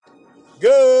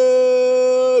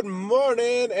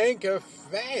Anchor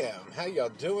fam, how y'all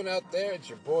doing out there? It's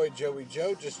your boy Joey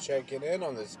Joe, just checking in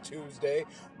on this Tuesday,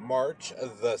 March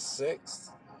the 6th.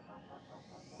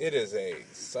 It is a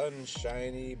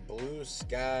sunshiny, blue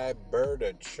sky, bird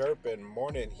a chirping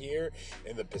morning here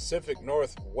in the Pacific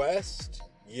Northwest.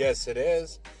 Yes, it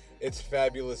is. It's a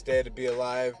fabulous day to be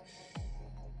alive.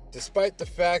 Despite the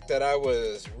fact that I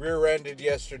was rear-ended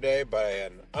yesterday by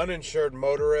an uninsured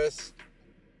motorist,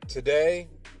 today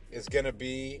is going to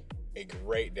be a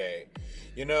great day.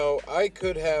 You know, I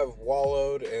could have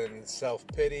wallowed in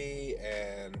self-pity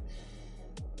and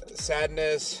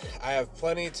sadness. I have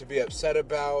plenty to be upset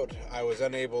about. I was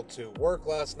unable to work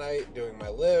last night doing my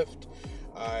lift.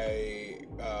 I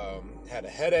had a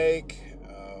headache.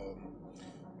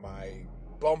 My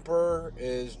bumper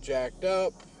is jacked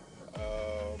up.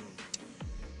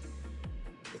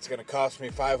 It's going to cost me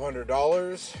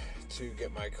 $500 to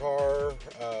get my car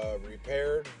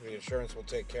repaired. The insurance will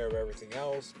take care of everything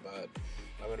else, but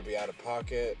I'm going to be out of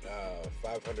pocket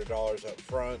 $500 up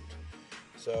front.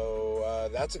 So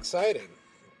that's exciting.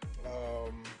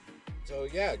 So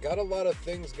yeah, got a lot of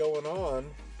things going on,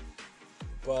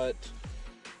 but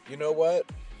you know what?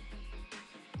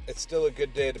 It's still a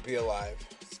good day to be alive.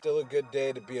 It's still a good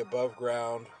day to be above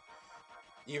ground.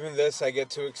 Even this I get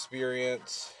to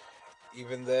experience.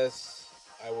 Even this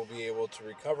I will be able to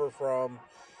recover from.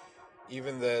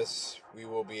 Even this we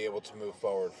will be able to move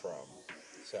forward from.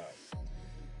 So,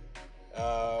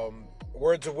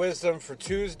 words of wisdom for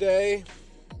Tuesday.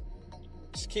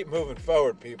 Just keep moving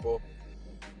forward, people.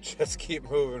 Just keep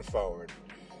moving forward.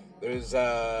 There's,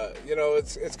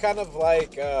 it's kind of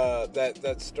like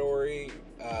that story,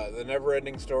 the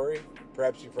never-ending story.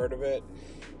 Perhaps you've heard of it.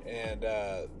 And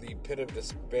the pit of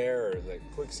despair, or the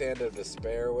quicksand of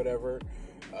despair, or whatever.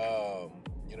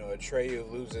 Atreyu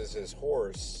loses his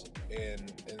horse in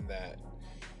that.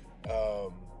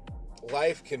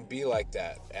 Life can be like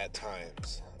that at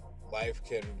times. Life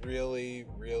can really,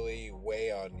 really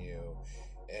weigh on you.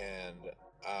 And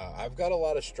I've got a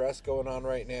lot of stress going on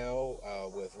right now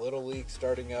with Little League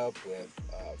starting up, with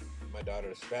my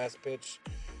daughter's fast pitch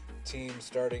team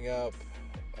starting up,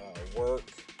 work,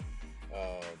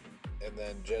 and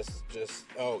then just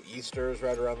Easter is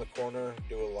right around the corner.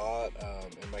 Do a lot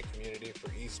in my community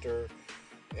for Easter.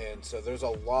 And so there's a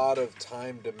lot of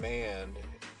time demand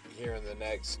here in the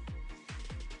next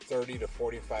 30 to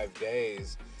 45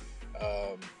 days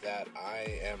that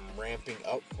I am ramping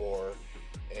up for,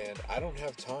 and I don't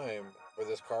have time for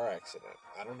this car accident.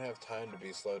 I don't have time to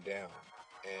be slowed down.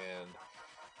 And,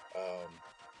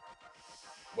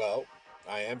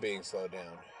 I am being slowed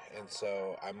down. And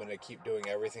so I'm going to keep doing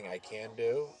everything I can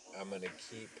do. I'm going to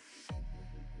keep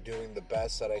doing the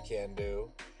best that I can do,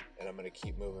 and I'm going to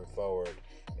keep moving forward.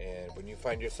 And when you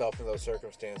find yourself in those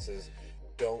circumstances,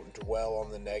 don't dwell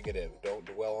on the negative. Don't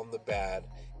dwell on the bad.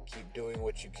 Keep doing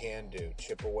what you can do.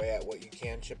 Chip away at what you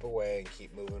can chip away and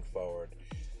keep moving forward.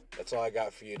 That's all I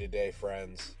got for you today,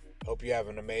 friends. Hope you have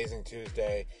an amazing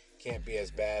Tuesday. Can't be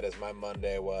as bad as my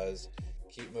Monday was.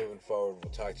 Keep moving forward.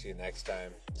 We'll talk to you next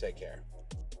time. Take care.